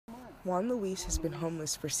Juan Luis has been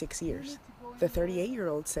homeless for 6 years. The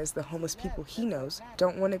 38-year-old says the homeless people he knows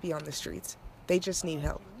don't want to be on the streets. They just need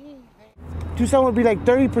help. Tucson would be like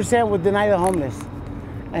 30% would deny the homeless.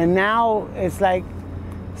 And now it's like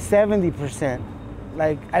 70%.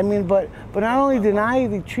 But not only deny,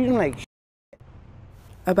 they treat them like shit.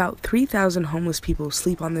 About 3,000 homeless people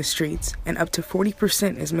sleep on the streets, and up to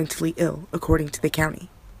 40% is mentally ill, according to the county.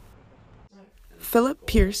 Philip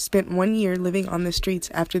Pierce spent 1 year living on the streets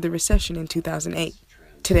after the recession in 2008.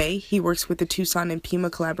 Today, he works with the Tucson and Pima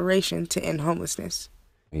collaboration to end homelessness.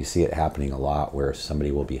 You see it happening a lot where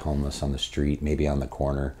somebody will be homeless on the street, maybe on the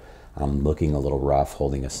corner, looking a little rough,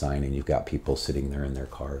 holding a sign, and you've got people sitting there in their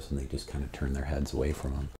cars and they just kind of turn their heads away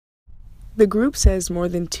from them. The group says more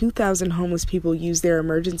than 2,000 homeless people used their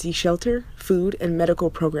emergency shelter, food, and medical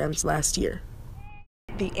programs last year.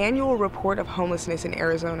 The annual report of homelessness in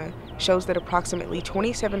Arizona shows that approximately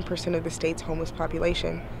 27% of the state's homeless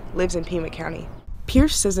population lives in Pima County.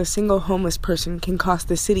 Pierce says a single homeless person can cost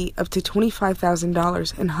the city up to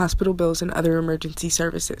 $25,000 in hospital bills and other emergency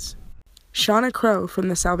services. Shauna Crow from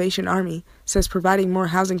the Salvation Army says providing more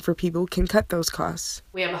housing for people can cut those costs.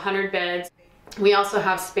 We have 100 beds. We also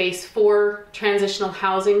have space for transitional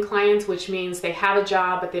housing clients, which means they have a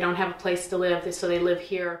job, but they don't have a place to live, so they live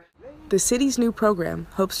here. The city's new program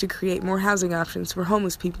hopes to create more housing options for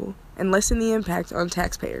homeless people and lessen the impact on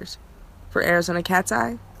taxpayers. For Arizona Cat's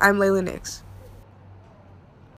Eye, I'm Layla Nix.